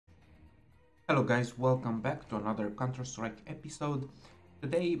Hello guys, welcome back to another Counter-Strike episode.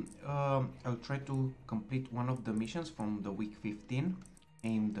 Today I'll try to complete one of the missions from the week 15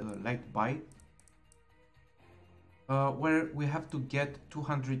 named Light Buy, where we have to get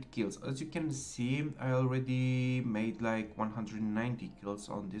 200 kills. As you can see, I already made like 190 kills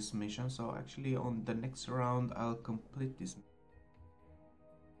on this mission, so actually on the next round I'll complete this.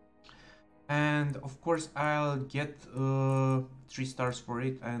 And of course I'll get 3 stars for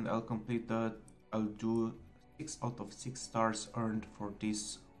it, and I'll do 6 out of 6 stars earned for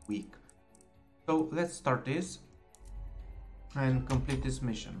this week. So let's start this and complete this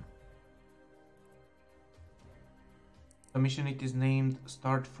mission. The mission, it is named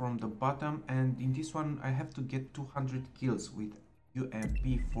Start from the Bottom, and in this one I have to get 200 kills with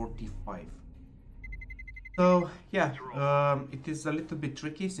UMP 45. So yeah, it is a little bit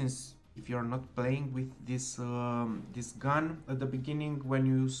tricky, since if you're not playing with this this gun at the beginning, when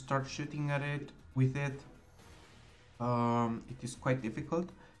you start shooting at it with it, it is quite difficult.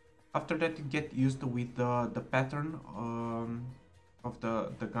 After that, you get used with the pattern of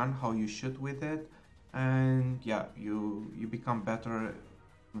the gun, how you shoot with it, and yeah, you become better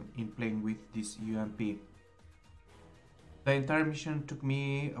in playing with this UMP. The entire mission took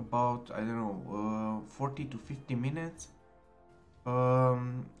me about, I don't know, 40 to 50 minutes. I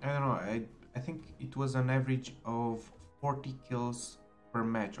don't know, I think it was an average of 40 kills per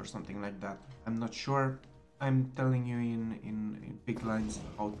match or something like that. I'm not sure. I'm telling you in big lines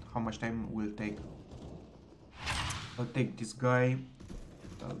how much time will take. I'll take this guy.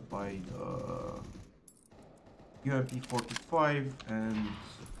 I'll buy the UMP 45 and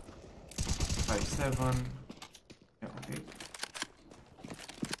 57. Yeah, okay.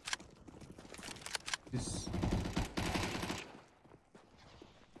 This.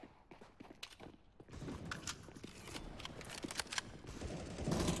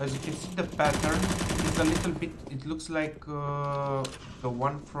 As you can see, the pattern is a little bit, it looks like the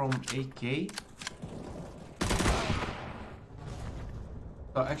one from AK.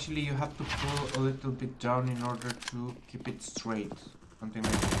 So actually you have to pull a little bit down in order to keep it straight. Something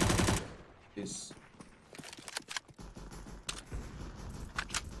like this.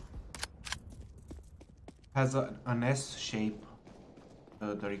 Has an S shape,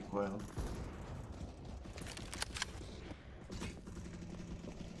 the recoil.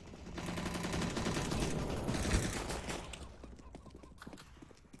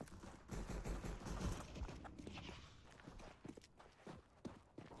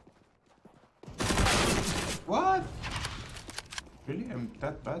 What? Really? I'm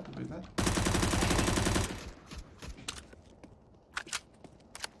that bad with that?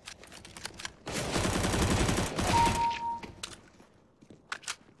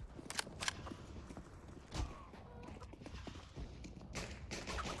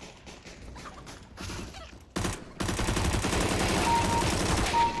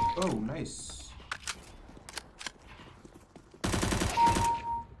 Oh, nice.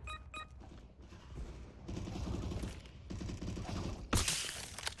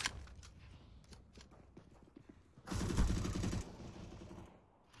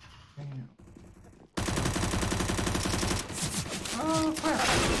 Oh, crap.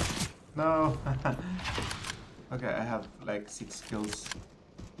 No. Okay, I have like 6 kills.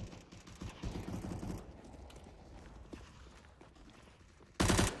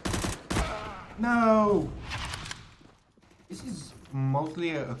 No! This is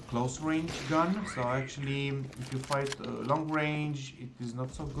mostly a close range gun, so actually if you fight long range, it is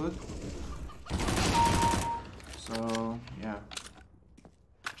not so good. So yeah,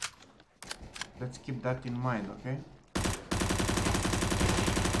 let's keep that in mind, okay?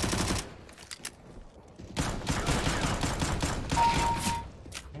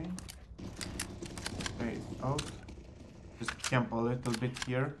 Okay, stay out. Just camp a little bit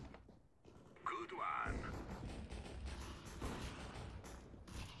here. Good one.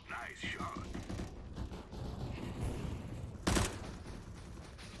 Nice shot.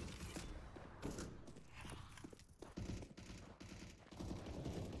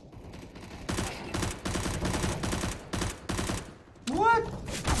 What?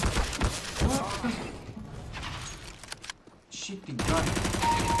 What? Shitty gun.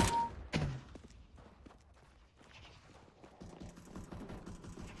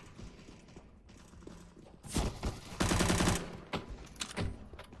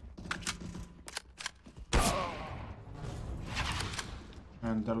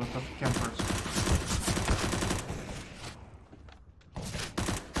 And a lot of campers.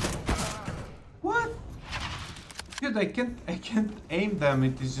 What? Dude, I can't aim them.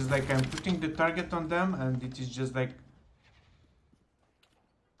 It is just like I'm putting the target on them, and it is just like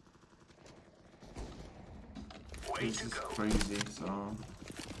This is crazy, so...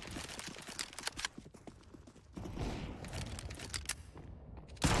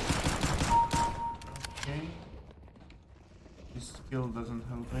 Okay. This skill doesn't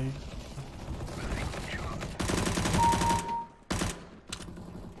help me.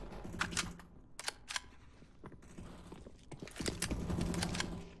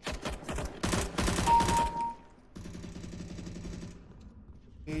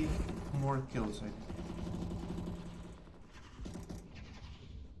 Okay, more kills, I think.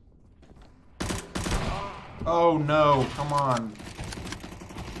 Oh no, come on.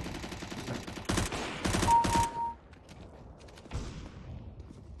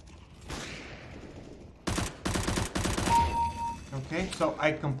 Okay, so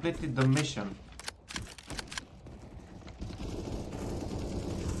I completed the mission.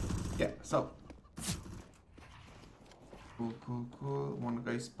 Yeah, so. Cool, cool, cool. One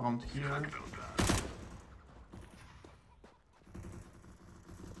guy spawned here.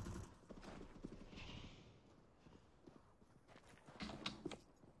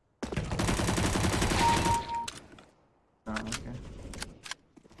 Okay.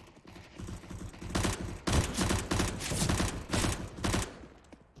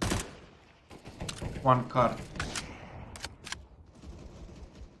 One card.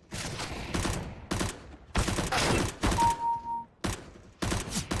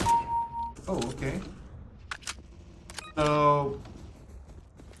 Oh, okay. So,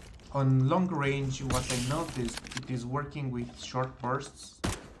 on long range, what I noticed, it is working with short bursts,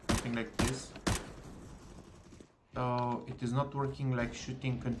 something like this. So, it is not working like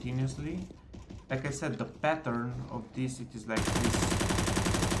shooting continuously. Like I said, the pattern of this, it is like this.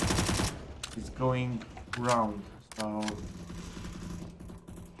 It's going round. So,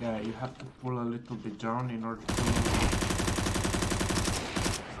 yeah, you have to pull a little bit down in order to...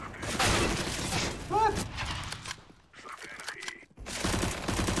 What?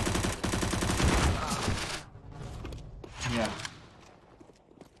 Yeah.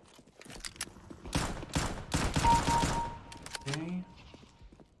 Okay.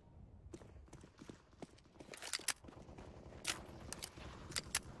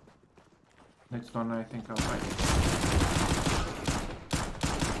 Next one, I think I'll fight.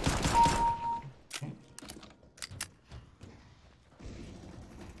 Okay.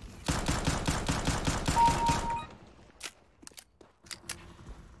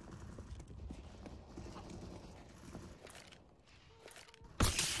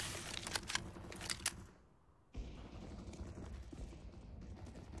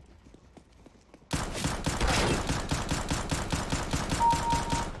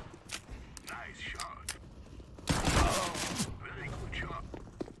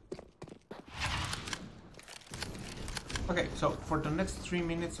 Okay, so for the next 3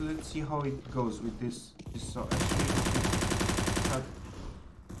 minutes, let's see how it goes with this. So actually,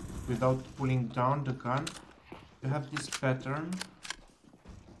 without pulling down the gun, you have this pattern.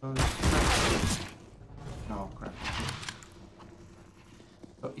 So no crap. Okay.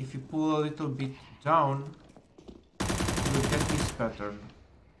 So if you pull a little bit down, you will get this pattern.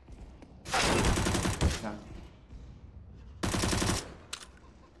 Yeah,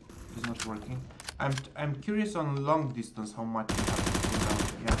 it's not working. I'm curious on long distance how much you have to pull down.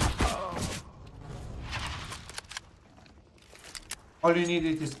 Yeah. All you need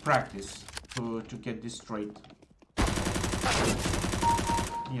is practice to get this straight.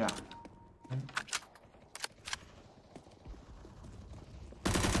 Yeah. Okay.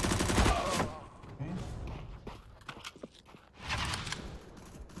 Okay.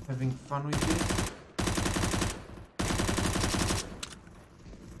 Having fun with this.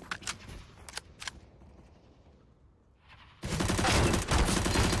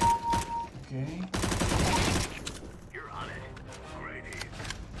 Okay. You're on it. Grady.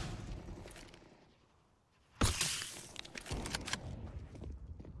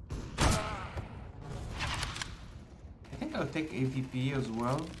 I think I'll take AVP as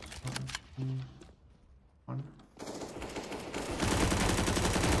well. One.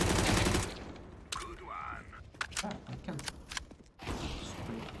 Good one. Ah, I can.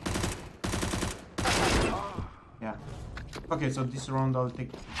 Yeah. Okay, so this round I'll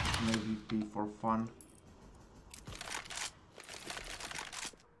take an AVP for fun.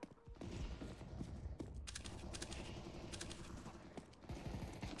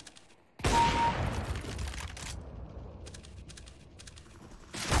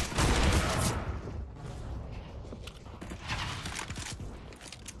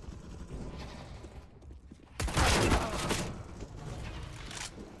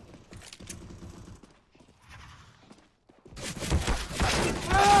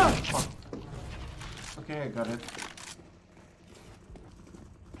 Okay, I got it.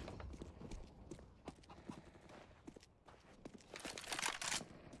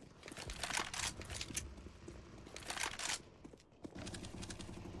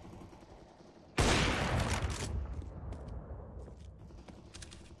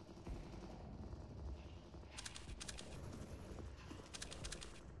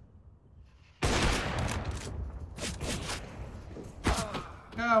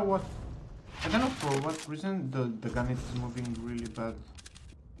 Yeah, what? I don't know for what reason the gun is moving really bad.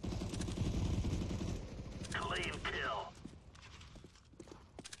 Clean kill.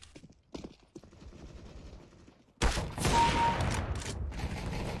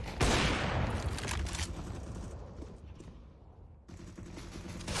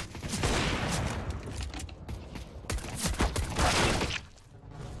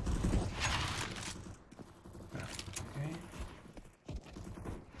 Okay.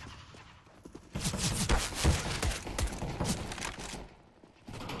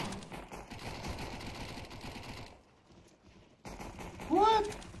 What?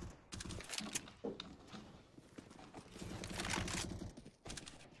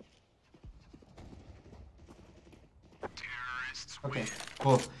 Okay,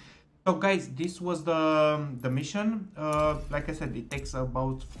 cool. So guys, this was the mission. Like I said, it takes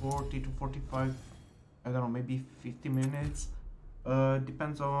about 40 to 45, I don't know, maybe 50 minutes.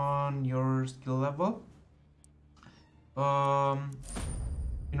 Depends on your skill level. Um,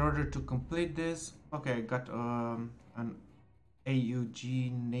 in order to complete this, okay, I got an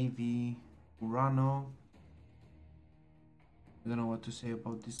AUG Navy Urano. I don't know what to say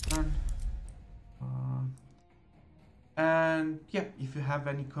about this gun. And yeah, if you have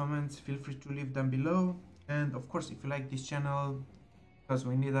any comments, feel free to leave them below. And of course, if you like this channel, because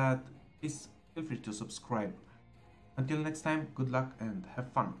we need that, please feel free to subscribe. Until next time, good luck and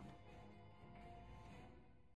have fun.